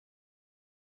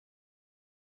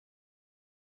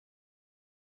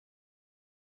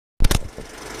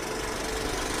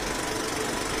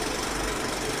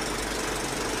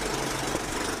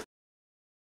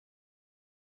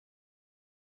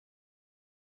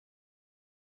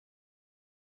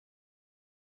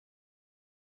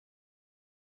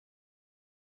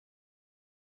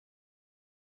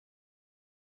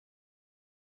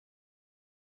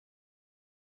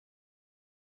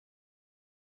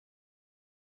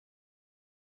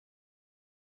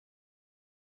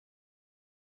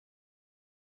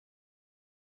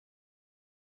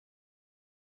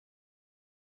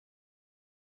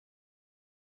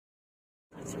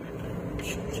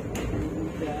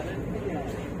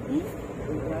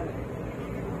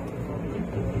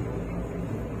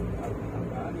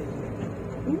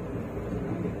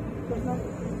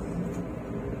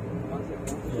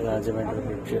Rajahmundry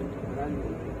bridge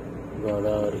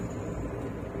Godavari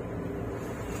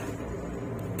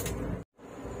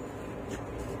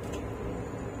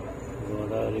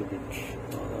bridge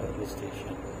Godavari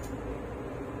station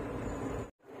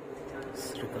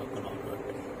Srikakulam road.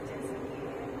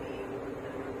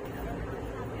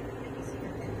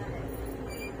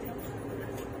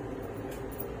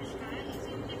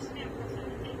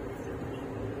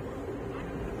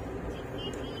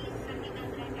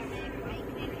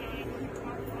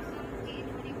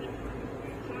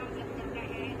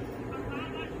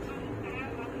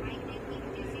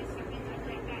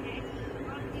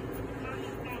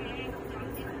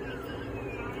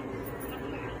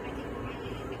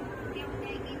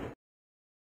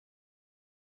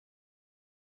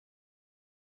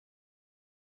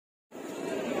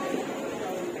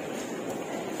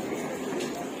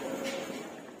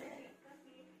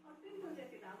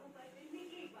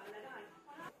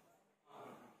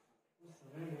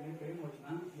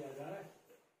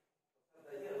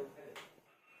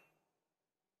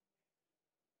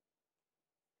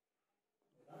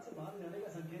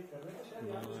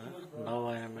 Now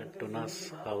I am at Tuna's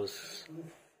house,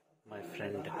 my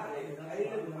friend,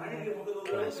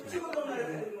 classmate.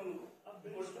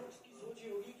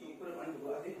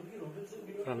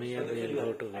 From here we will go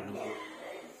to Venu.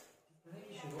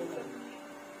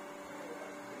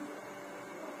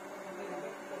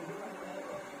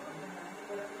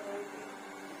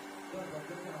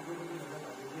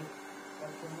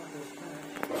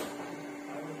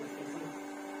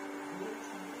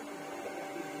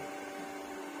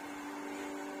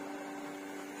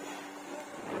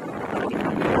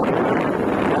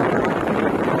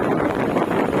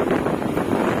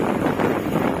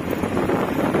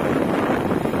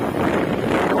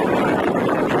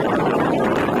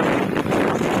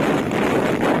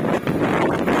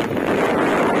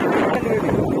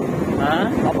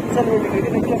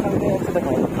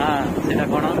 सेटा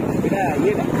कौन?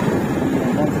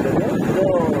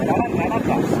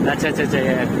 अच्छा अच्छा अच्छा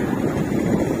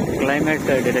climate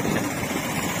direction.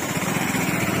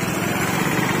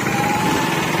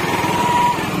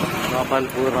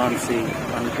 Gopalpur on sea,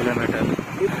 1 kilometer.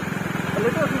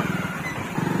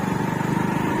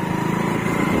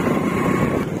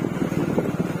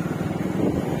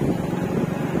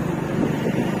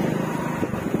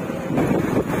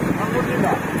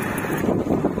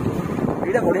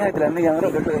 बढ़िया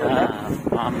है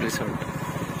farm resort.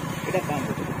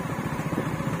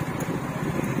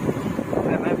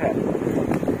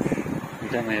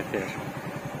 Mayfair.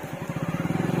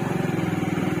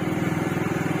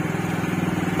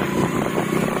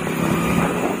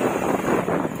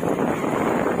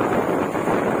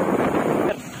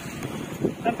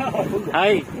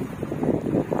 Hi.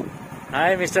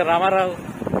 Hi, Mr. Ramarao.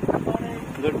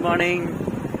 Good morning.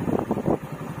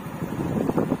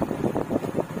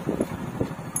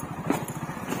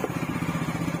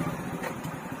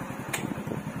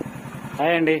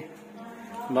 Hi అండి,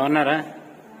 బాగున్నారా?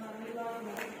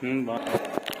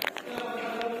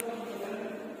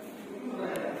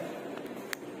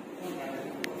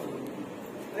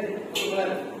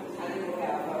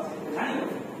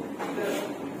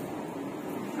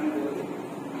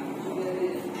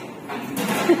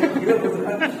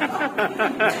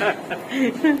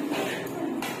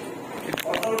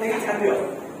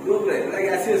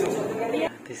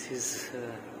 This is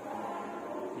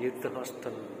youth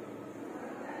hostel.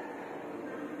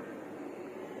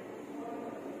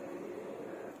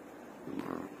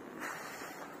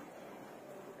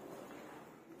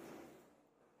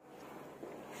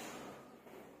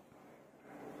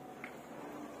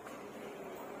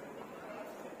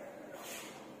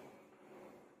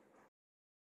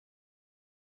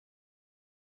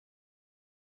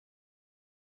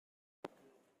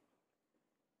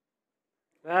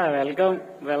 Welcome,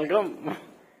 welcome.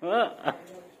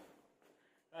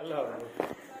 Hello.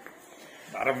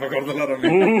 आरंभ कर दो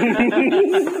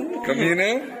कमीने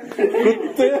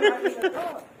कुत्ते.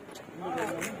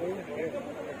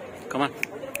 Come on.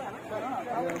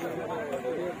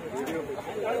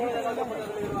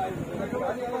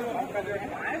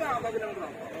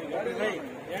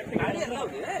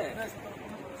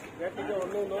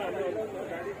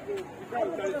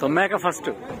 तुम्हें का फर्स्ट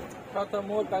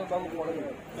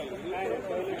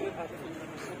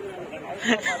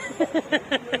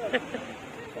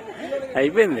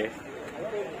అయిపోయింది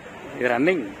ఇది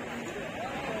రన్నింగ్.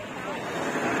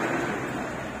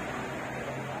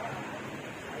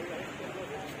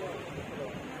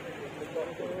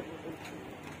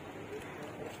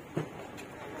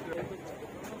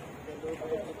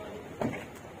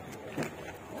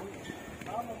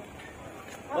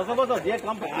 बस जे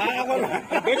कम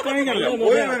बेट कहीं कर लो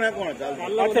कोई ना कौन चल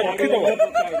अच्छा रख दो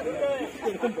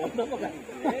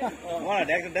वाला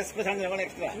डेस्क पे सामने वाला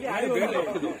एक्स्ट्रा ये बेट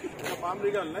रख दो पाम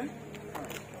निकाल ले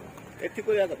एठी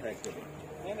कोई आता था एक्चुअली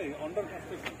नहीं अंडर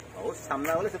कंस्ट्रक्शन और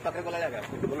सामने वाले से पकड़ को लगा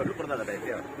तो बोला लुक पड़ता था ऐसे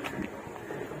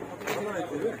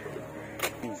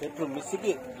सेठु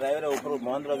मिसिकी ड्राइवर ऊपर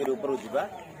महेंद्र गिरी ऊपर जीवा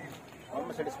हम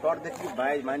सेठ स्पॉट देखि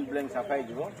बाय माइंड ब्लैंक सफाई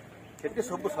जीवो सेठी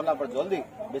सब सरला पर जल्दी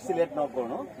बेसी लेट न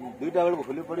करो 2टा बेल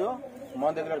खुली पड़ियो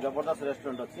महेंद्र जबरदस्त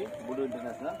रेस्टोरेंट अच्छी बुडू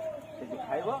इंटरनेशनल सेठी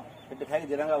खाइबो सेठी खाइ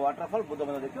जिरांगा वाटरफॉल बुद्ध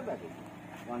मंदिर देखियो बाकी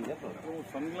वन जे तो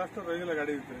सनग्लास तो रहिला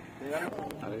गाड़ी भीतर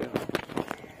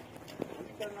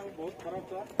बहुत खराब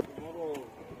था मोर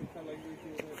इच्छा लगी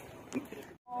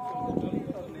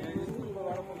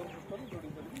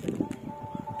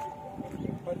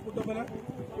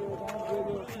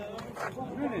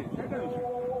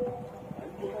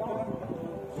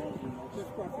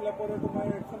आसला पर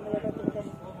एक्शन नेवाटा तो जो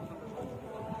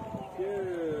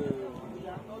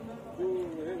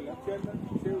चेयरमैन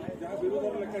से जहाँ विरोध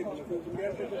लिखा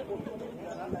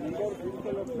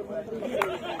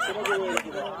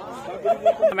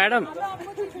मैडम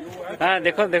हाँ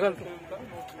देखो देखो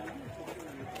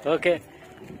ओके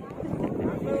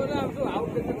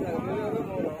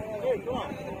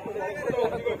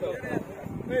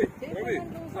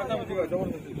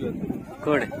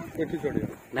कोड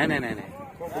नहीं नहीं नहीं नहीं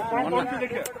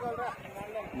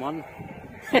मन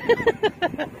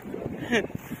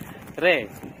रे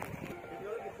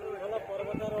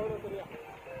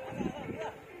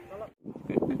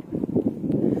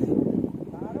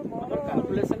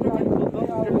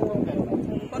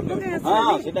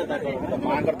हाँ सीधा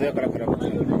मां कर देह खराब खराब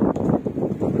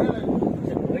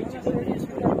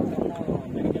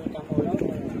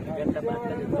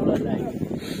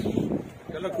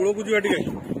चलो कूड़ो कुछ बैठ गए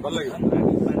भल लगे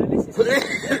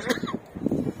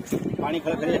पानी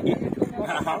खड़ा कर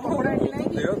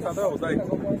सादा होता है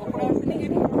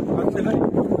अच्छे नहीं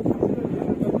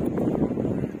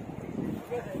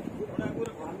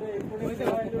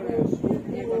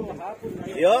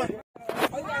यो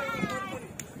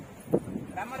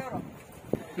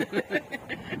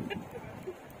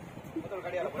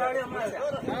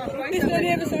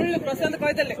प्रशांत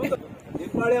कहते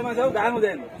दीपावली आम सब गाँव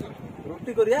जाए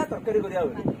रुटी करिया तरकारी करिया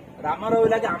रामर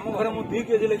लगे आम घर मु 2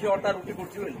 केजी लेखी अटा रुटी कर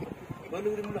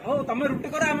हो तुम रुटी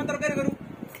कर आम तरकारी करू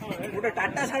गोटे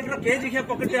टाटा साइड केजी खिया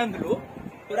पकेट आनलु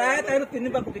प्राय तार 3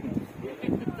 पाकुटी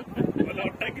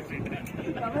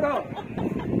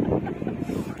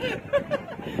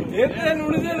एते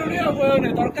लुणी से लुणी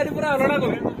नहीं तरकारी पूरा अलड़ा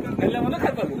कर मन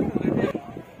खाई पार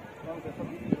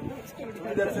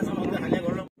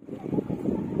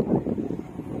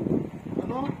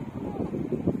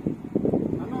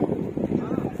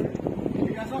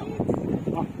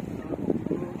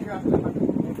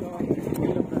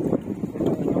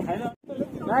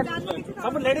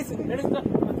सब लेडीज लेडीज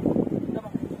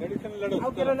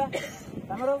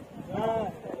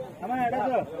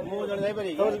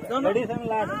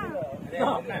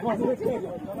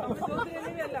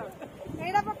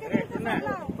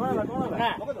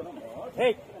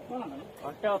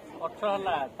अठर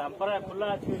तांपरा खुला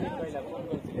अच्छी कहला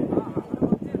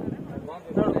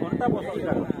घंटा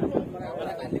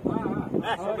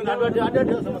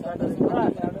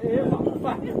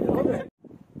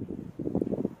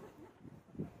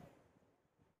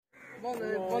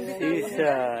is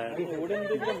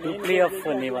dupli of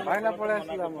Neva.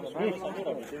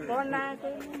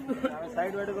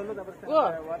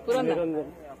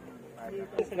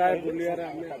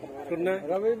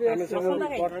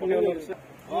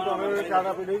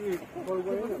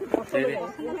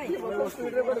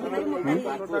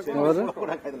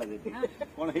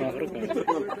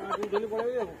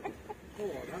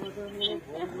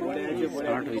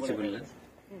 Not reachable.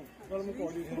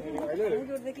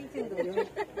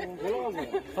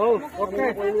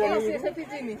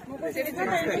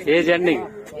 A journey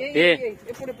A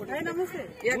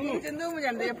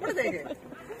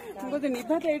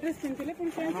నిభా address తింటే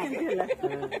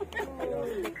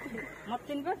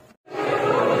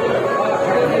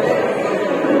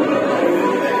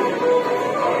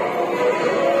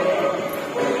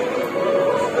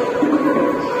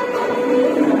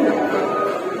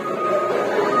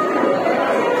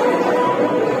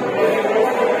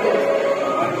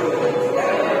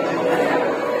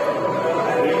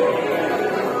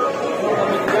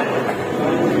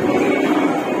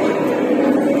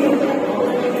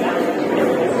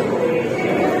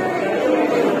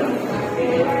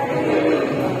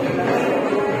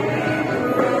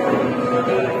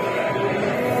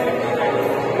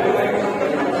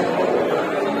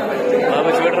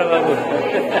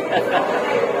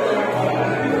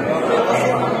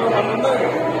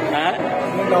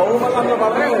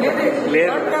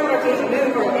లేదు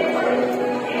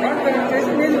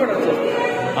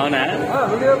అవునా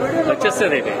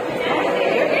వచ్చేస్తుంది ఇది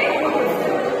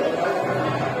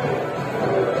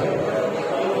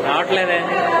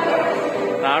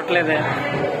రావట్లేదే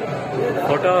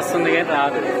ఫోటో వస్తుంది కానీ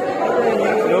రాదు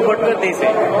నువ్వు పట్టుకొని తీసే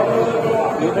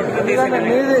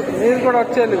నీది కూడా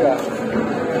వచ్చేదిగా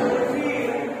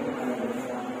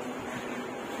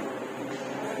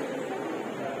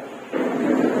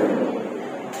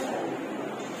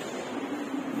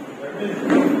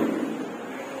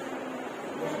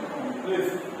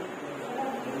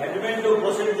Agreement to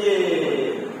proceed the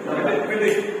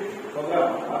program.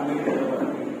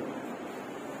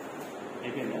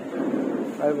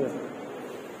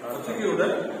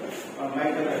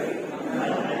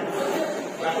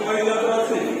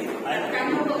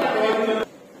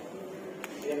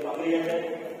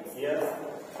 Here,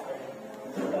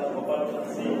 Gopalpur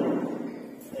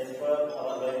as per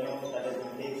our venue that is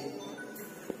fixed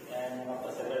and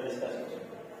after several discussions,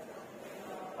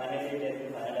 finally it has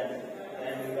been finalized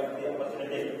and we got the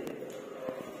opportunity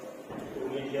to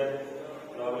meet here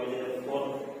probably the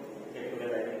fourth get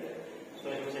together. So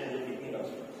it was a picnic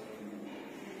also.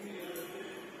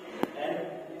 And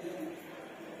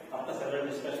after several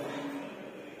discussions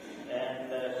and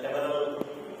several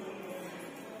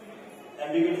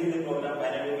ambiguities in the program,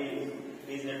 finally we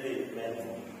reached the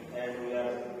venue and we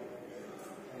are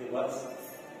in the works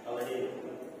already.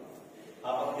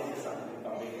 Half of this is something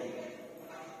completed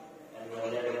and we are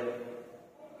already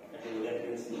at the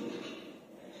Olympics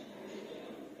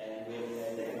and we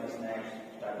have taken our snacks,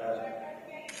 starter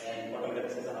and photography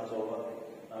session also over.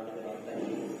 Now it is not time.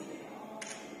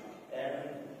 And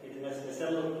it is my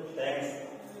special thanks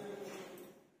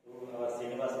to our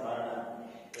Srinivas Marana,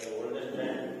 the oldest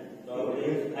friend. Probably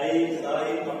I saw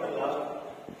him for the last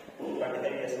 25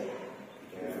 years.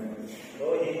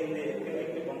 Though he is the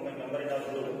member in our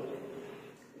group,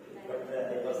 but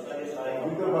I personally saw him.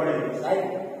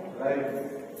 Right.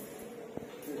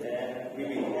 And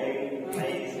my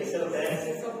special thanks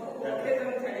that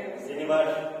Srinivas,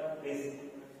 please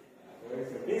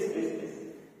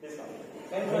come.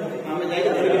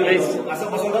 Please.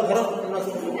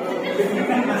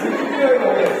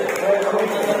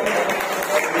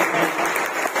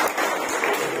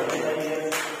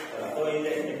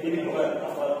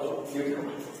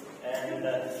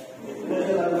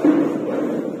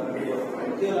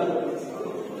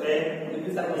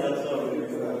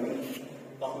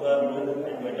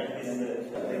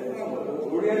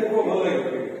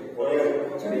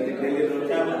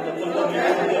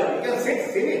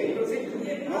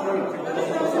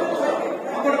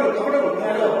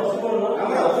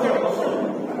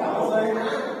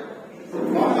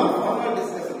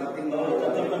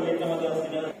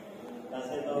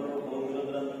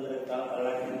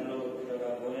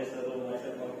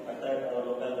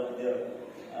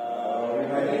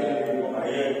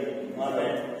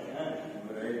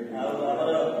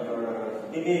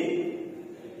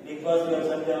 Because we have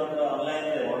sent online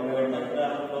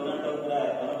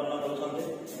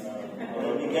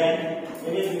we can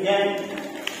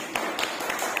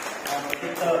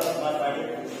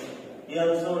he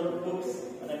also took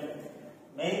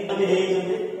main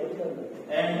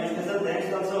and special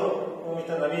thanks also to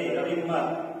Mr. Ravi Kumar.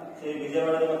 Say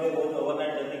Vijayawada में बहुत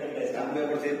overnight journey करके काम में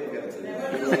पर से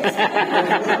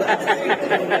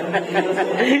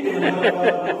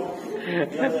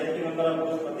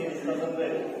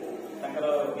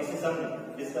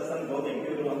discussion बहुत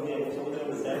active होती है सब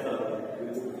लोग शेयर करते हैं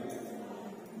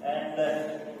and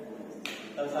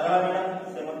सारा मैडम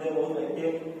से मध्य बहुत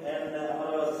active and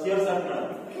हमारा शेयर सर मैडम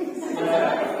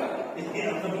इसके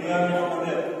हम सब लिया मैडम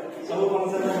मध्य सब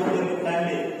फंक्शन में मध्य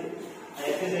फैमिली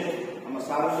ऐसे से हम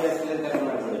सारा भी एक्सप्लेन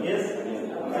करना है yes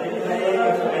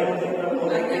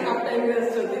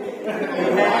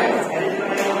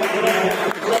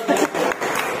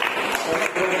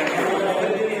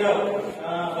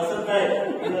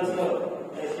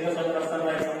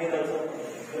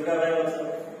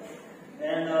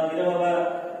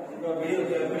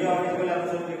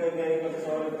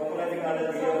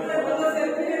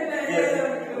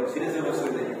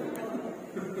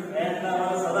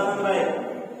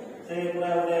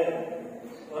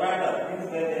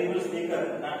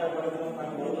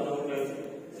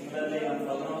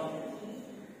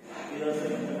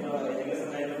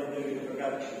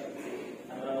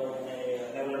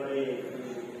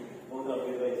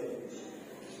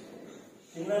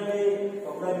Similarly,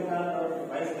 Gopalpur or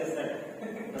Vice President,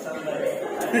 President.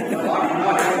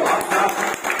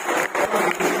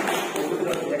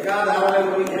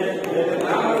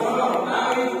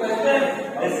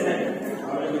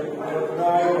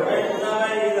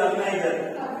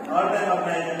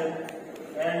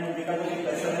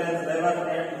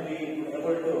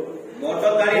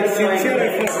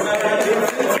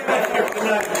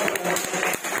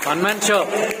 One-man show.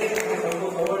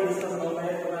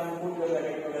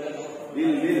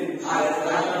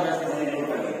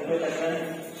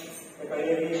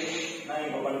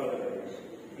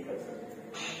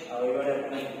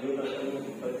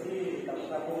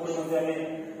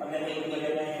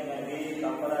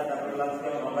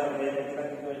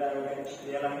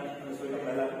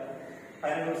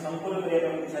 संपूर्ण बहुत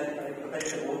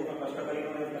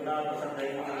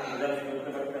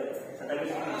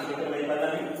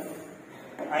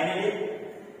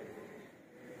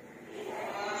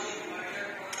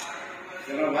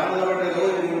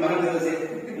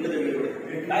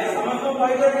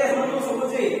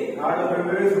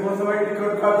कष्ट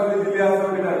कर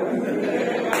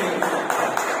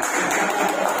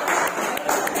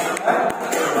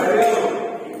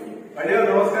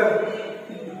नमस्कार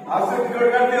आपसे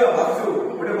टिकट काट दियो आपसे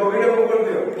बड़े बगीचे को कर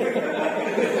दियो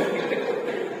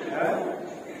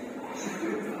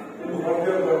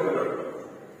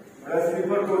बड़ा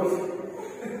स्लीपर कोच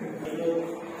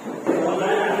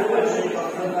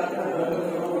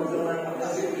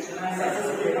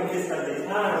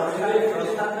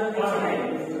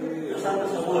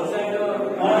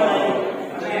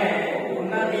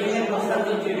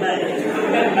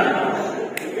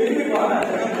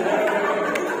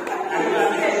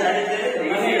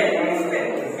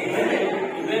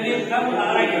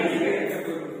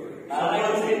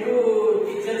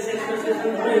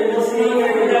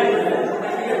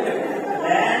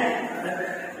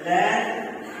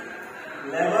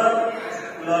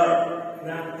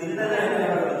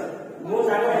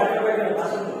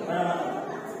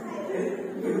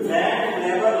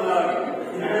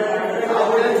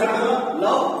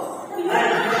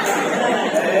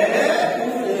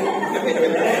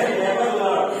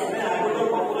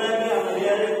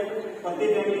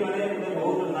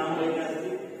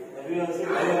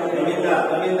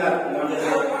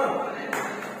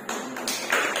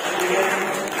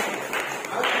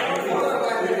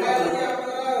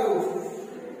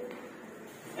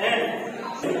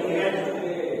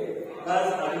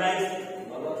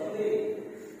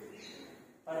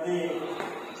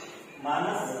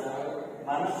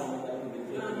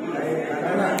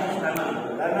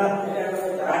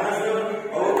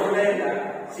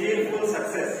cheerful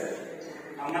success.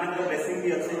 हमारे तो blessing भी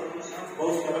अच्छे,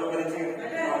 बहुत struggle करे थे,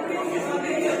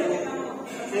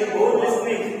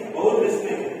 बहुत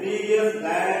listening, 3 years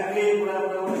directly पूरा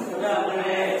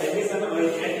every summer वही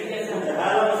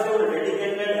जहाँ बस वो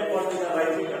dedicated effort के साथ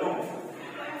वही करो,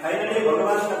 finally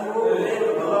भगवान सबको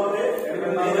भला होते,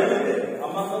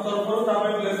 अम्मा सब तरफ से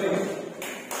ताबे blessing.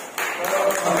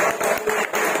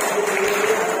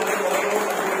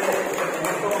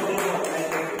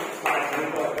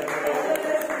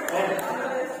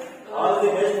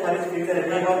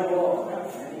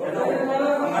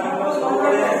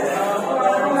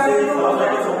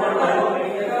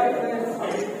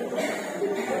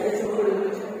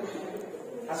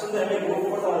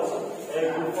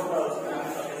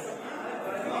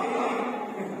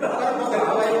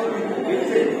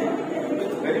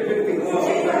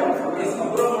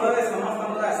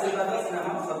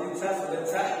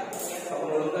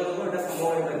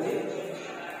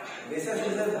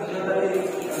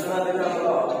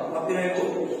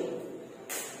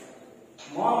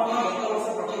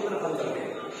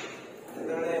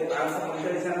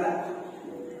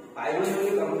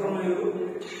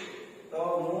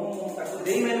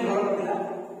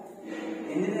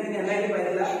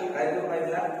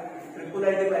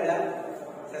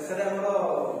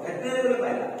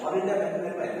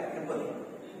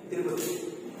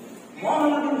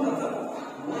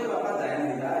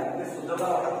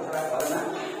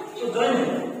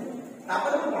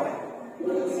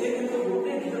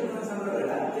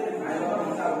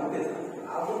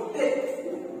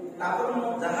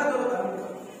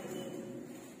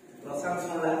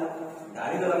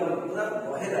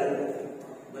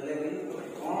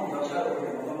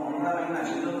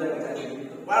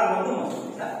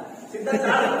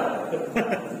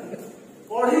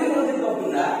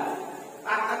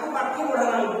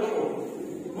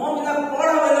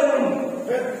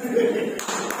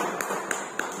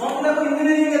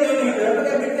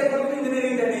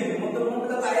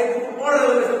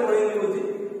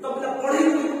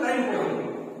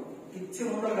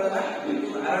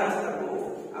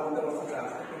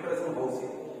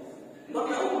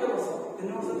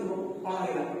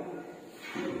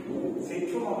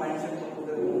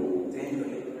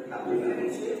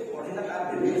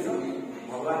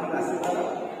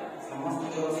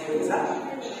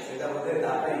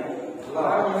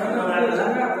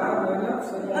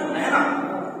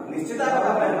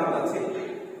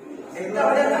 ଏକା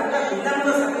ଭଳିଆ ତାଙ୍କ ପିଲାଙ୍କ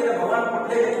ସାଥିରେ ଭଗବାନ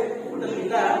ପଠେଇଲେ ଗୋଟେ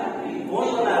ପିଲା ବୋର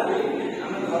କଲା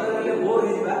ଆମେ ଘରେ ରହିଲେ ବୋର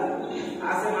ହେଇଯିବା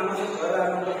ଆସେ ମାନସ ଘର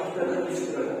ଆମେ ହଷ୍ଟେଲରେ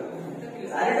ମିଶିକି ରହିବା।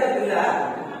 ଚାରିଟା ପିଲା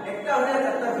ଏକା ଭଳିଆ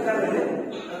ଚାରିଟା ପିଲା ରହିଲେ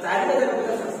ଚାରିଟା ଯାକ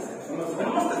ପିଲା ସମସ୍ତେ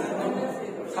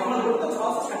ସମସ୍ତଙ୍କୁ ତ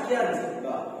 660 ଆଣିଛି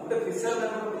ଗୋଟେ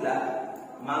ଫିସରମ୍ୟାନଙ୍କ ପିଲା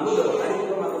ମାଗୁର ବାରିକ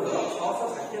ମାଗୁର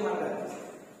 660 ମାର୍କ ଆଣିଛି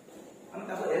ଆମେ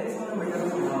ତାକୁ ଏମିତି ସମୟ ମେଣ୍ଟେନ୍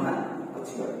ଭାବନା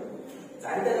ଅଛି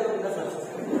ଚାରିଟା ଯାକ ପିଲା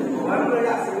ଭଗବାନଙ୍କର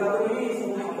ଏଇଟା ଆଶୀର୍ବାଦ ହିଁ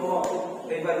ସବୁ ସମ୍ଭବ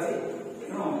ହେଇପାରିଛି।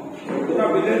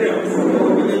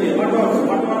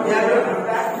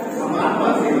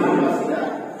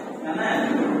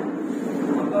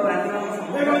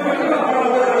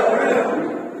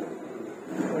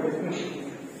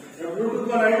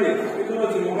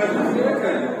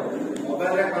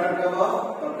 ମୋବାଇଲରେ କନେକ୍ଟ ହବ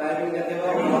ତ ଟାଇମିଂ ଦେଖେଇବ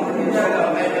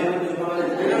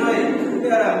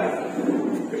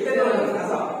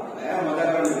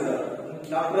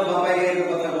डॉक्टर बाबा ये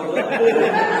কথা বলতো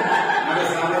আরে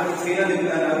সামনে সিনা দিন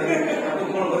না আপনি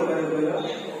কোন করে করে কইলো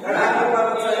এটা আগে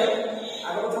বাবা আছে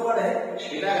আগে কথা পড়ে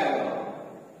এটা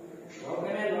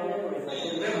ওখানে লগে পড়ে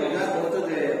এটা মজা করতে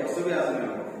যে অসুবিধা আছে না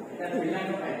এটা বিনা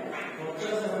পায় খরচ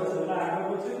সব আগে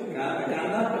বলছে না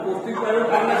জানা পোস্টিং পাবে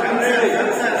পালা সামনে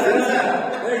স্যার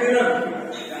এই গিরা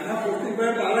জানা পোস্টিং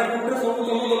পাবে পালা করতে সব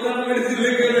সব দোকান মেডিসিন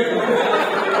লেকে দেখো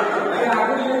এই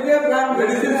আগে লেকে প্ল্যান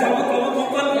মেডিসিন সব সব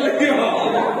দোকান লেকে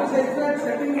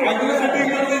आगे सेटिंग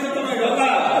कर दे तो मैं गला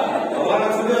और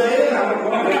सुनो ये हम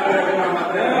कौन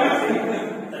मात्र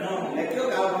लेक्चर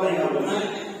का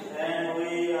and we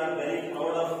are very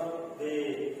proud of the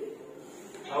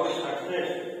our success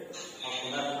of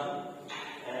Punasam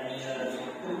and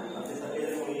of the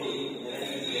success we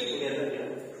get together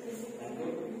here. Thank you.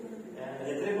 And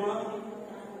everyone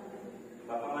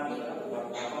Papa man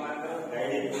का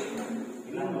guidance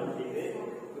बिना मर्जी के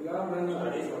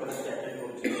स्टडी सब स्टार्टेड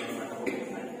होती है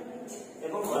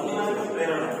এবং ଅନ୍ୟମାନଙ୍କ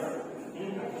ପ୍ରେରଣା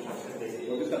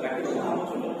ଆମ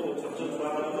ଛୋଟ ଛୋଟ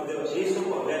ଛୁଆମାନଙ୍କ ମଧ୍ୟ ଏଇ ସବୁ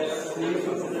ଅଭ୍ୟାସ ନିଶ୍ଚିତ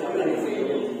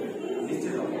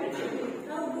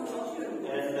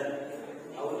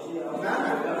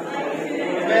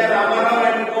ରାମାୟଣ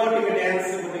ଟିକେ ଡ୍ୟାନ୍ସ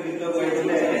ଗୋଟେ ଗୀତ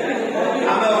ଗାଇଥିଲେ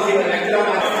ଆମେ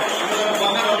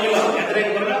ମନା ରଖିଲ ଏଥିରେ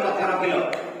କଥା ରଖିଲ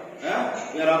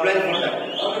you R ଅପ୍ଲାଇଂ for that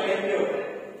Okay, thank you.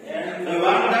 And you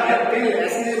want that till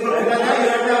essence is going to you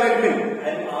have to have it. I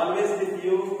am always with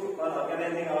you for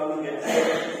organizing all the get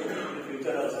together in the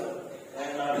future also.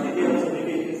 And our city also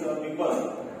maybe is our people.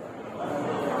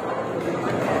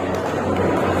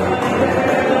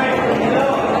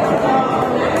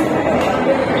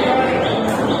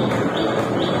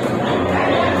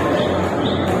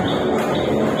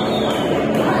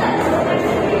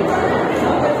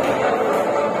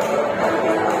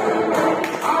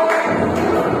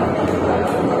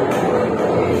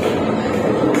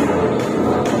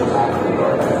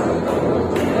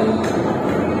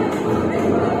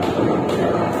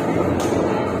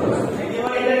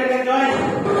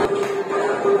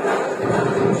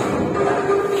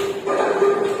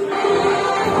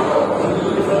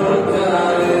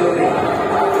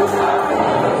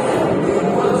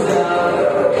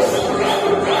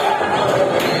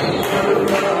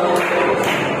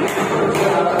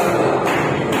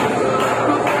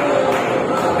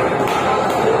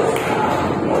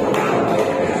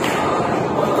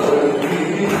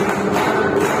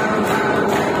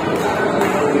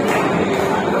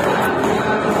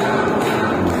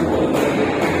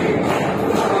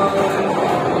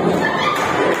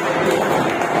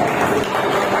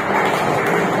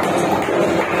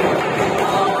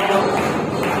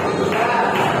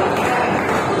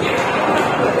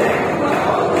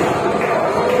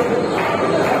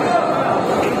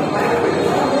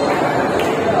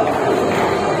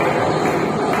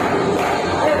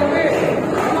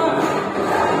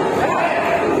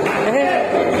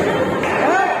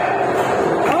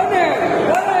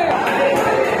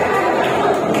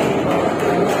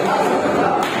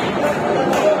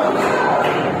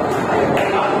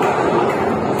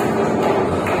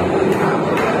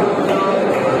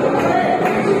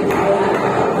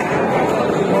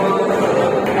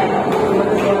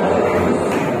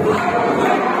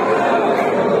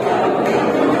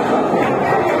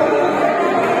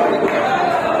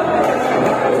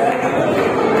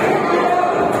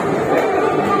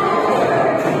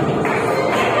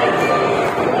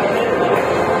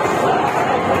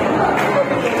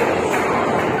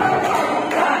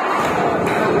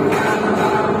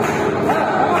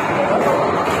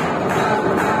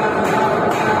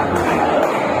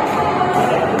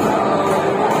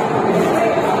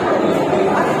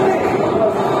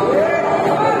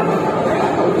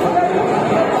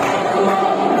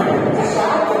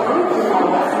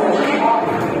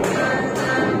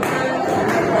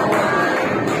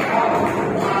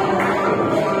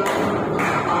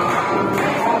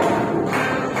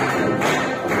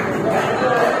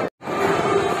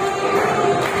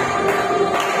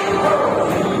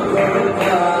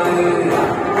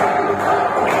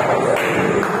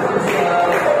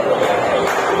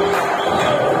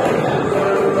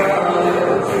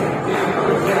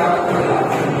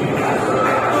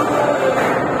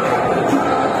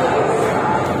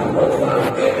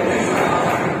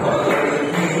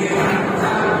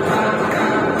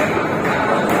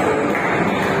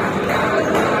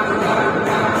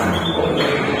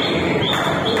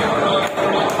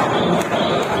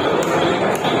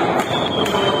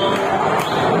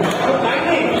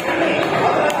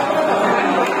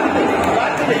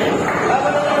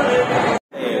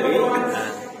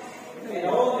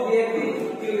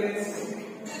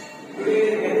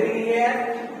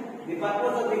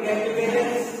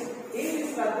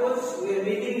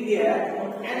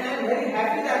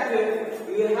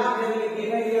 will have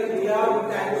without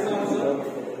tanks also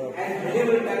and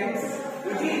valuable tanks.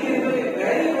 Which is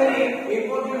very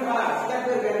important for us that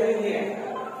we are gathering here.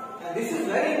 And this is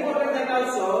very important that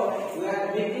also we are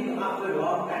meeting after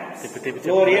long times.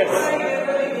 4 years.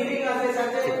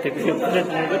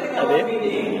 అదే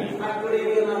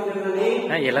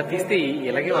ఎలా తీస్తే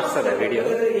ఇలాగే వస్తుందా video?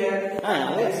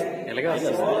 ఇలాగే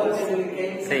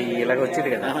వస్తుంది. ఇలాగ వచ్చింది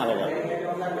కదా,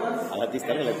 అలా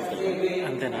తీస్తారు, ఇలా తీస్తారు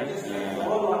అంతేనా?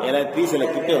 ఇలా తీసి ఇలా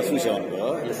తిట్టే చూసామనుకో,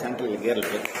 ఇలా సెంటర్ గేర్లు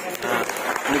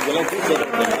నీకు ఇలా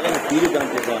తీసేటప్పుడు TV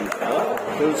connect చేసామనుకో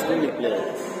full screen play.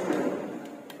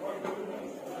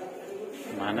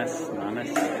 Manas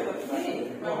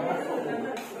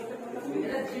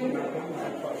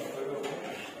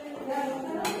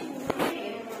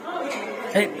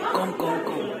कौन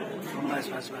बस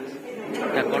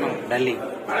क्या कौन डाली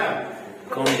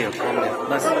कौन दे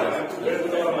बस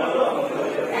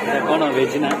क्या कौन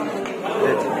वेज ना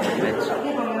वेज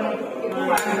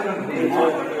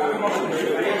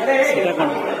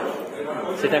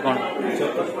सीटा कौन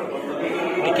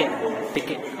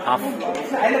टिके हाफ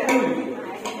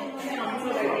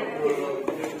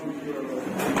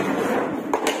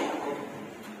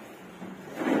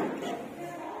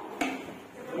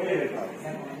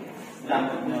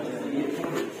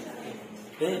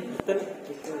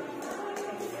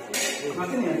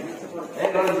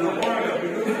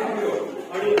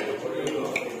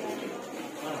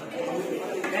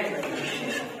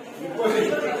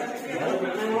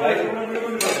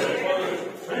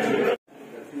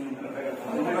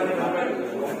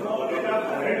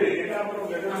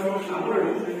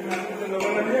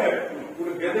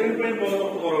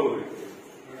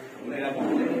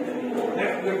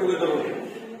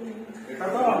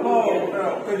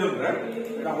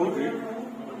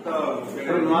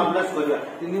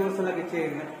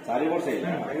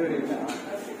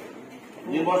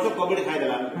वर्ष कोविड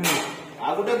खाइदेला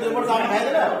आ गोटे 2 वर्ष आम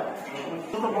खाइदेला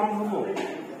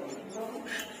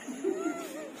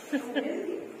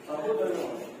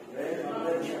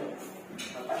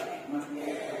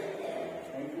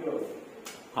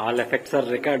all effects are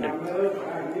recorded.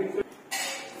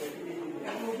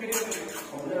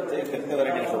 कितने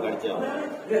वैरायटी शो कर जाओ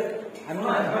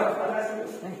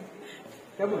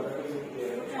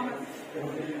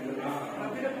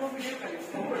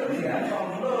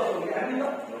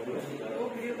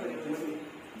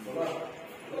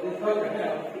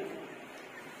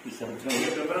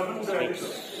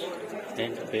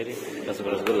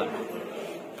रसगुल्ला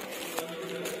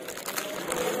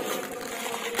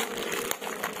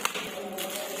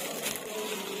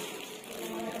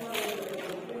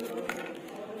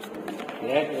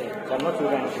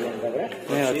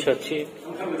अच्छी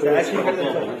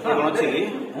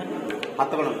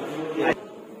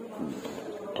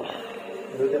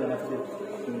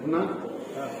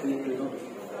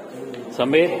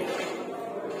Sameer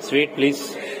sweet please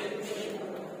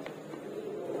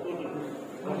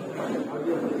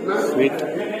sweet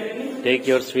take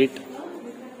your sweet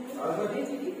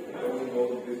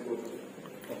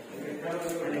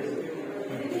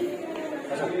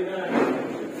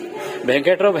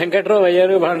Venkatrao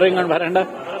అయ్యారు భాండరింగ్ అండ్ భరండా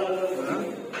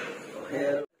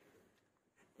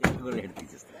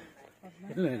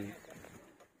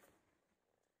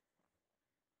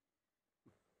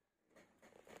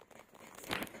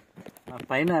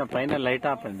పైన లైట్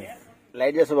ఆపండి.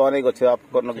 లైట్ చేస్తే బాగున్నాయి వచ్చి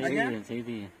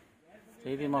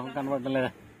చేతి మొహం కనబడటం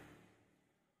లేదా?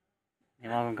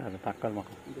 మొహం కాదు పక్కన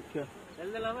మొహం.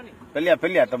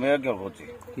 పెళ్ళి తమ వచ్చి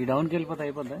ఈ డౌన్కి వెళ్ళిపోతే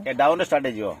అయిపోద్దా? डाउन स्टार्ट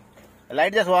है जो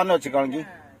लाइट जैसे वहां अच्छी कौन की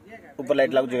ऊपर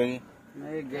लाइट लग जाएगी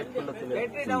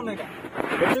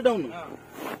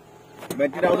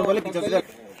बैटरी डाउन बोले किचन से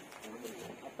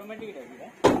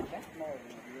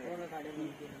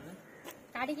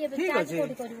ठीक है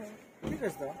ठीक है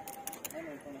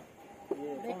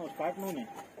स्टार्ट नहीं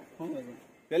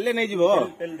पहले नहीं जीवो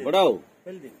बढ़ाओ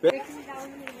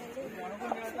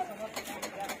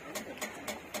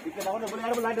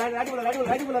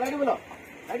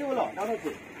लाइट बोलो डाउन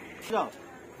होती जाओ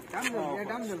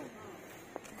डाउन चलो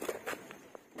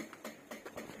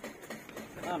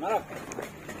हां मारो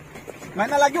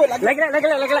मैंने लग गया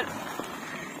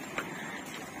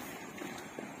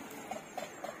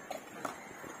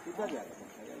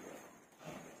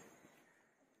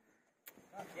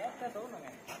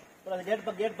गेट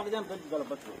पक जाम चलो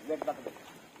बस गेट पक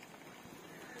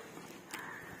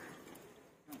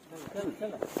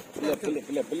चल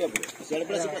पिले सेल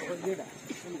प्लस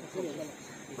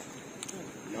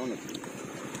डाउन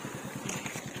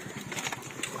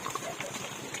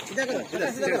सीधा करो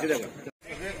सीधा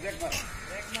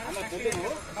हम बोले हो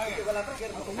वाला तो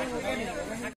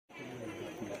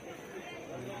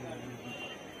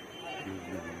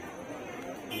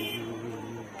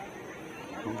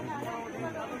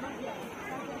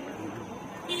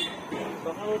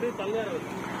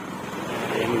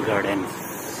Rain Gardens.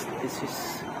 This is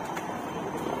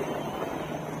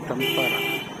Tampara.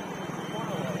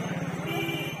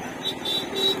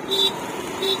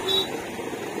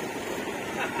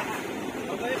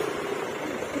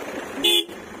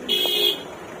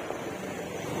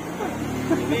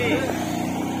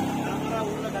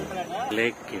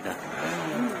 Lake किड़ा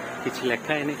किसी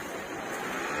लेखा है नहीं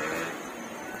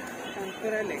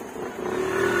Tampara Lake.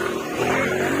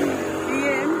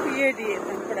 TMPADA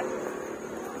Tampara.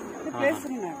 The place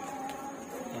is not.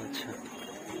 अच्छा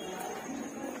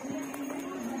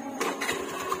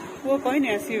वो कोई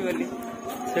नहीं ऐसी वाली.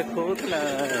 से कौतला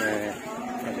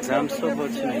एग्जाम सब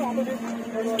अच्छे नहीं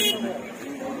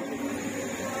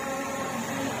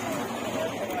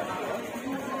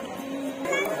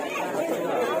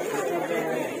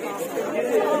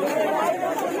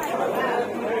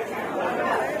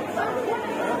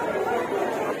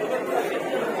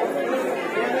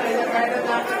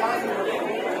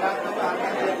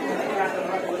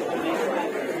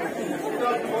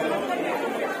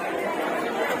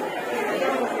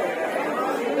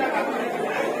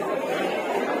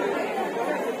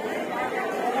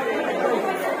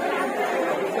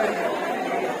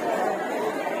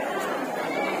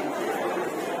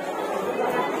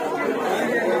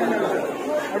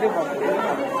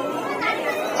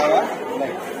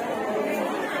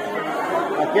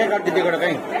क्या काट दीजिए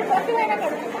कहीं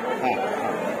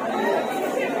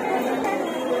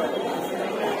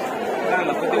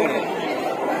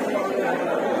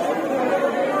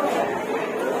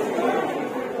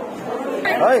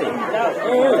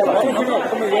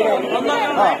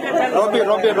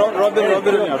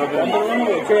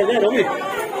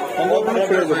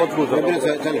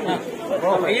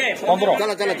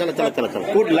चला चला चला चला चला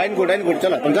चला गुड लाइन गुड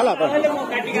चला तुम चला चला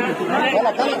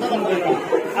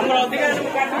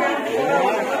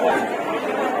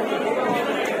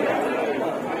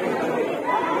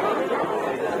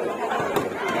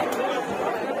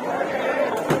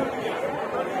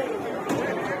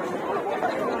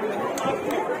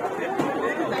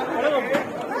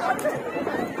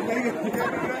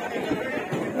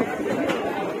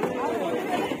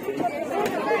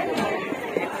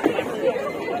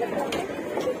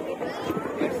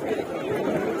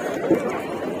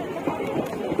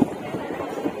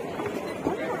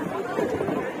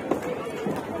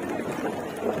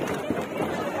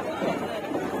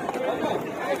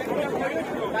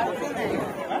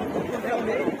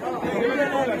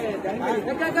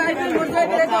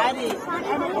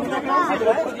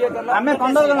ଆମେ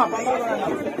 15 ଜଣ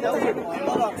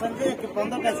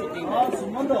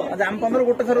ଆଚ୍ଛା ଆମେ 15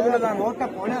 ଗୋଟେ ଥର ବୋଲେ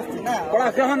ପଳେଇ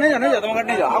ଆସିବ ହଁ ନେଇ ଯାଅ ତମ ଗାଡି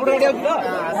ନେଇ ଯାଅ ଆଉ ଗୋଟେ ଗାଡି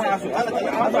ଆସୁଛ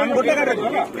ଆମେ ଗୋଟେ ଗାଡି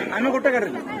ଆମେ ଗୋଟେ ଗାଡି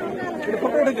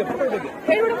ଫଟୋ ଉଠେଇଦିଅ ଫଟୋ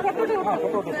ଉଠେଇଦିଅ ହଁ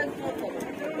ଫଟୋ ଉଠେଇଦିଅ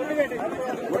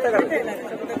ଗୋଟେ ଗାଡି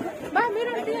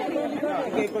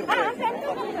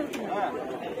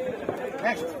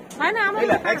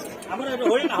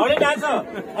ହଳି ଡାନ୍ସ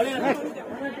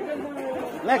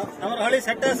ଆମର ହଳି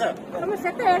ସେଟ ଆସ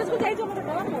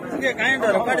କାହିଁ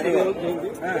ଡର କାଟି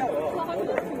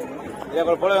ଦିଅ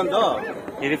ପଳେଇ ତ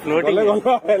ఇది ఫ్లోటింగ్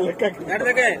ଗାଡି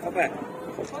ଦେଖେ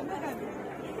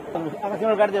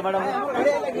काट दिया मैडम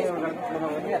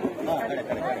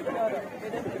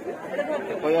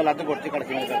कोई लाते पड़ती काट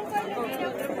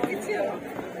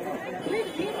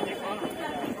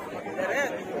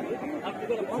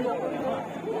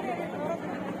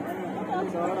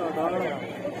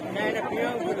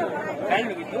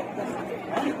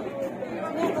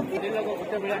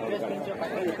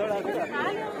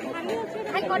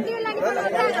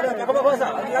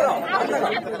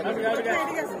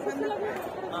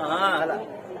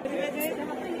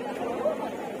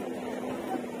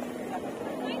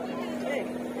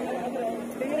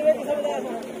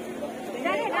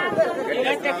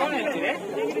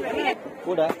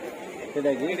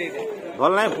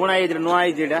भल ना पुणा नुआ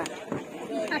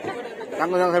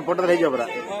फोटो रही परा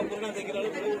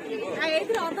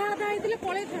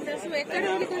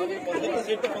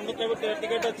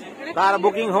तार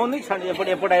बुकिंग होनी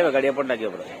एपट आए गाड़ी एपट लगे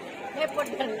परा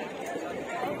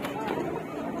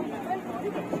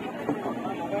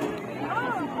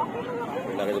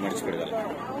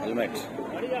हेलमेट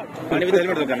पानी भी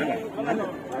हेलमेट दरकार ना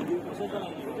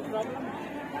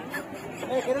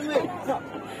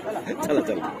चलो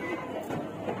चलो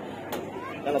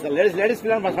चलो चलो लेडीज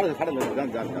पिला साढ़े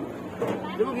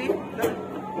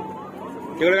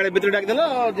केवल गाड़ी भीतर डाक देलो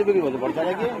जीव की बढ़ता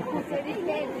है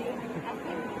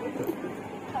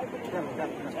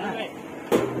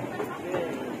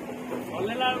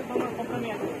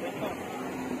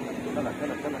चलो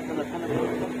चलो चलो चलो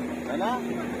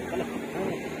चलो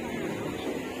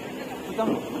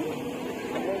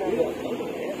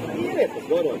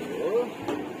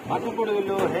ପାଠ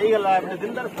ପଢିଗଲୁ ହେଇଗଲା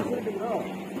ଦିନଦାର ଫାସିଲିଟି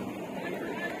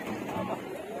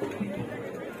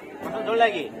ଭଲ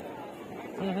ଲାଗି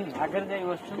ଆଗରେ ଯାଇ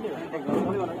ବସୁଛନ୍ତି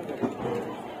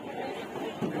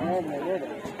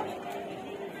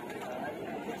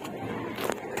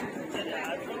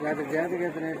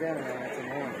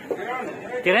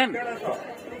किरण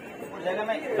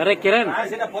अरे किरण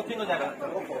ସେଇଟା ପତିଙ୍କ ଜାଗା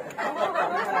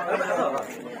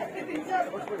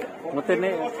मत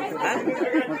नहीं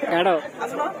काढ़ो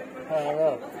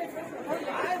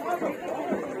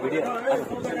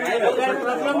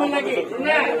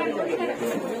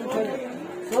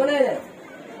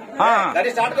हाँ गाड़ी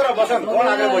स्टार्ट करो बसंत कौन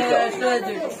आगे बोलছো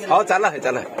हाँ चला है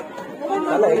चला है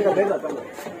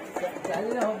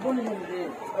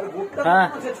हाँ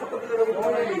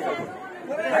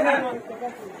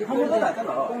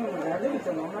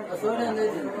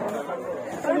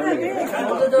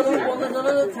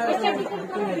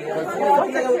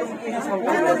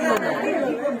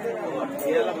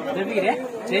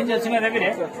चेंज अच्छी ना रवि रे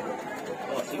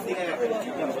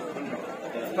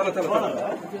चलो चलो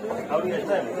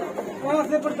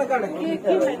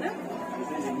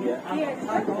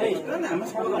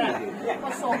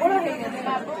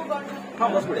हाँ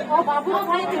बस बढ़िया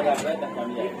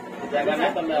ଜାଗା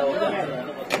ନାହିଁ ତମେ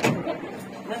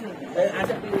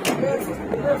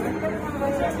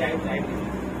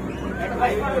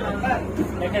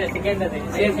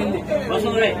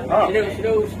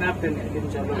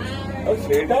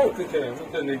ସେଇଟା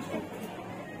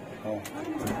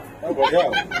ବଢିଆ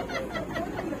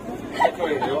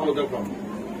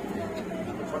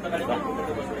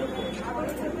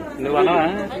नुवाना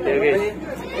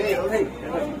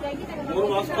ମୋର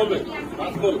ମାସ୍କ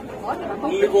ଖୋଲ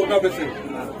ଓନ୍ଲି କୋଟା ବେଶୀ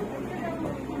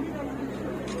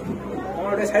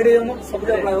ଗୋଟେ ସାଇଡ ଯାଉନ ସବୁ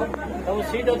ଯାକ तब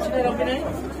सीट अच्छी नहीं रखी नहीं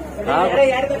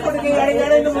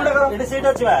सीट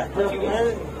ଅଛି ବା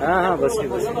हाँ हाँ बस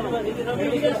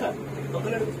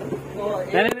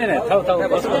नहीं नहीं नहीं थाओ थाओ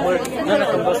बस नहीं नहीं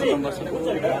तुम बस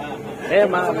ए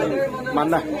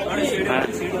मानना हाँ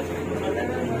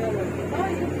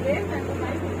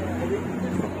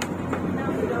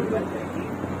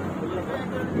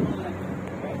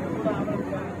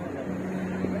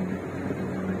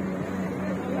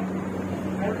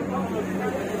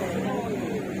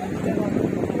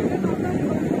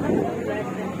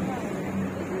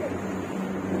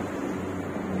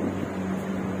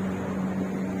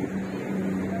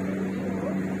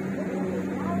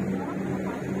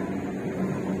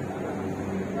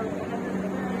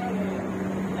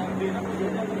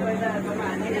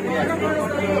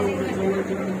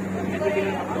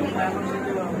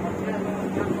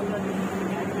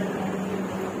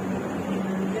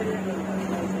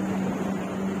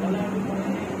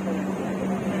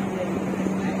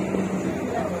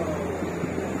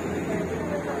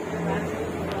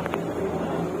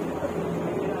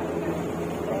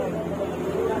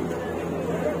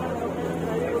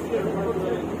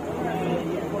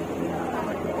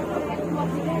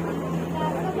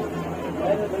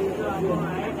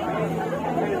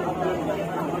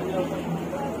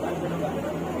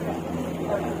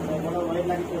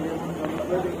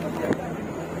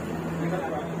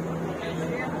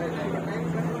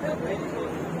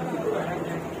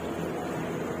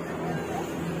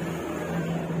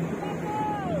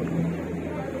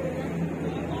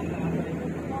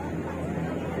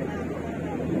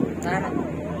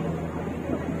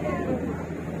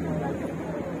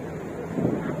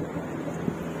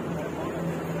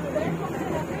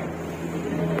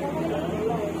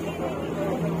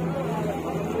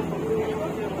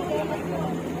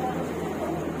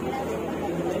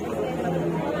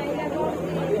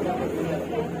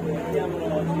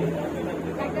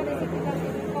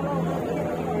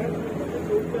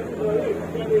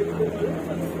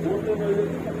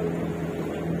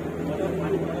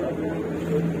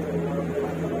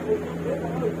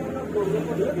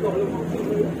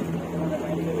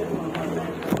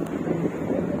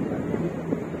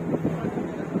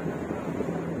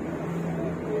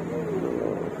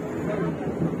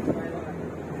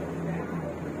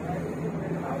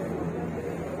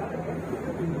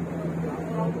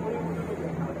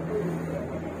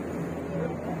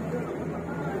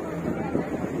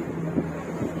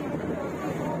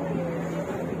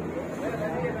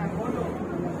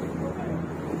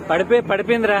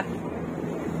పడిపోయిందిరా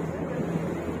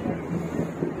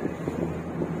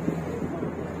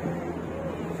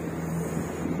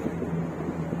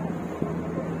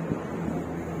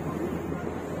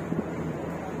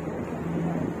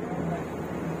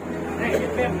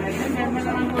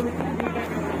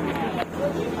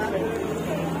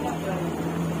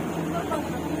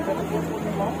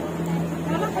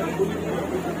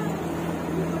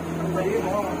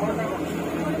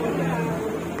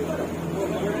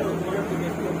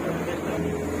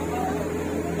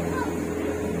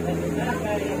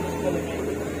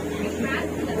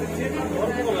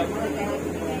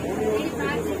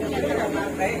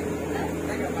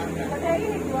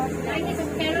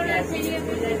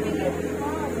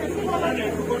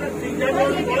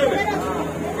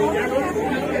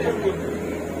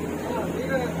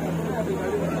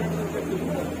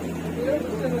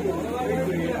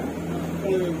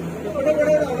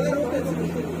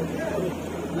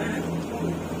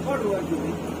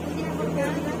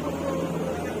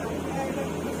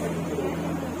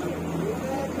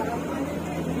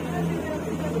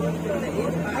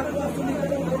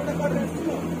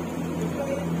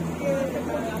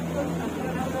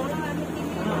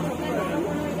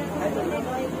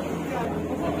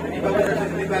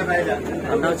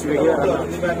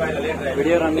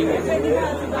వీడియో రన్నింగ్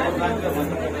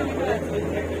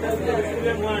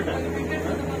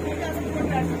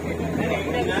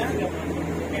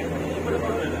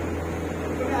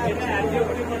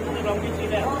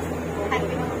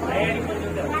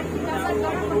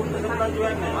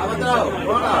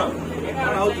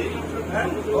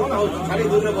ଖାଲି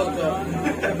ଦୂରରେ ବସ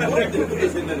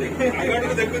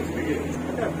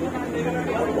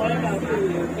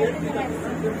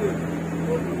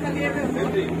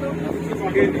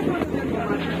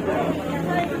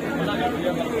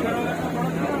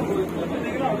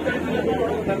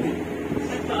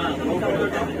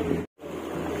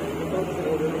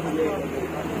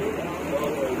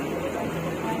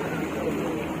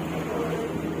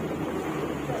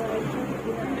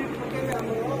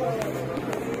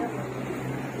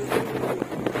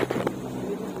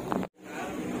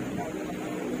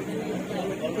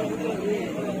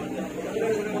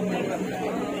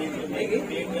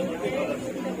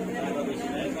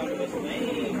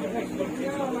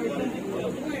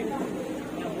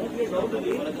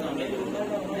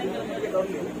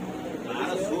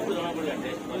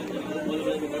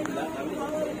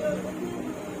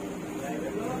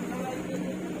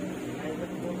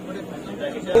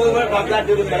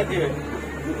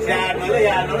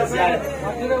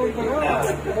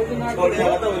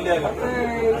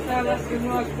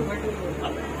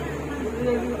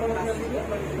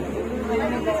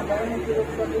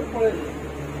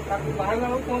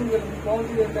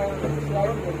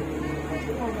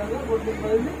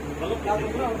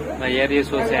यार ये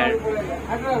सो सैड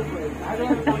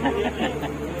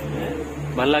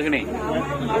भल लगनी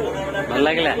भल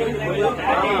लगला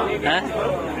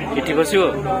इठी बसिबो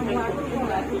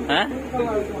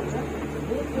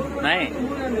नहीं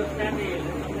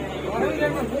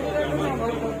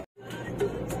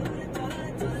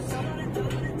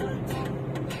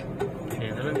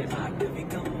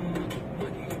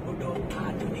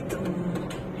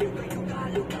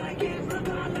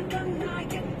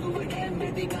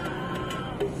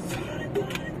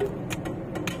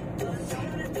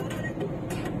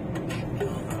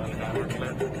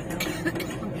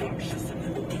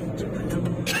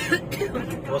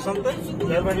వసంత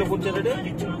గవర్నమెంట్ లో కూర్చోరెడ్డి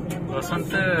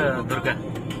వసంత దుర్గా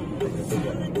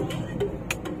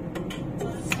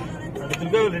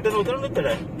దుర్గా రిటర్న్ అవుతాడు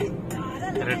ఇస్తాడా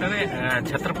రిటర్న్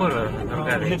ఛత్రపూర్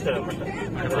దుర్గా రిటర్న్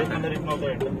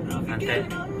అవుతాడంట అంతే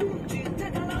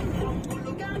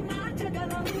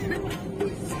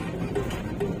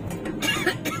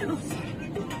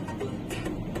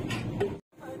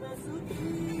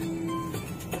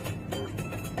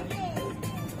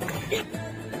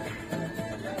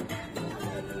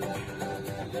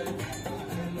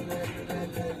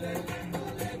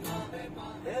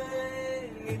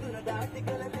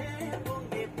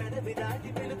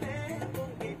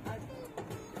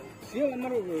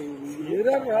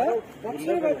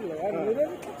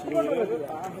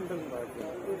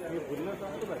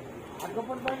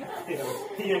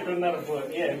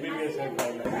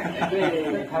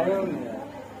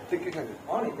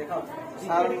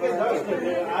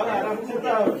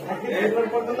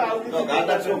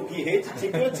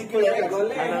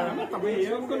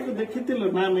ଦେଖିଥିଲୁ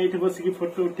ନା ଆମେ ଏଇଠି ବସିକି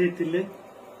ଫଟୋ ଉଠେଇଥିଲେ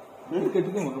ଟିକେ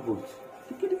ଟିକେ ମନେ ପଡୁଛି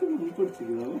ଟିକେ ଟିକେ ମନେ ପଡୁଛି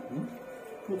କି ବାବୁ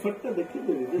ମୁଁ ଫଟୋ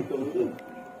ଦେଖିଥିଲି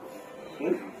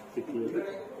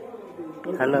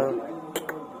हेलो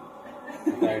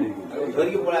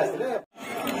ଧରିକି ପଳେଇ ଆସିଲେ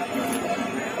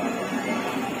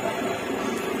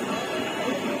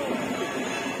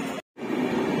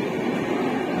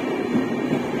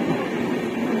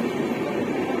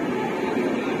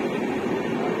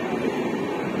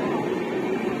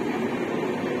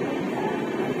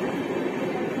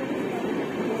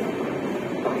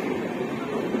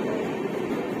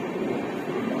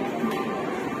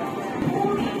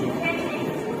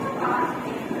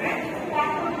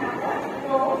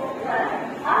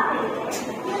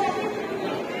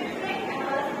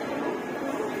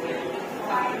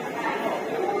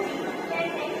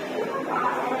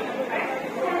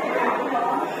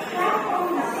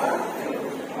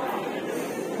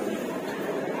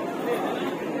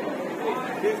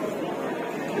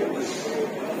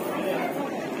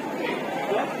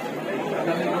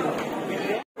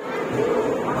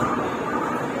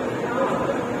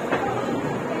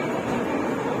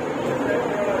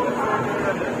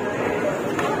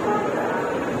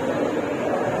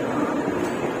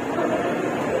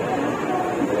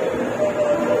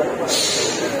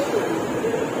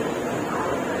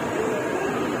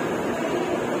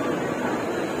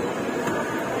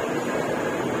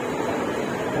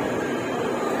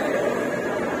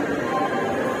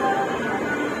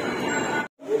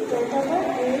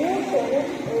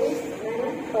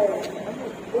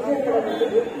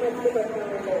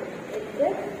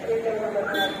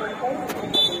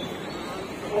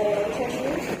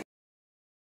Exact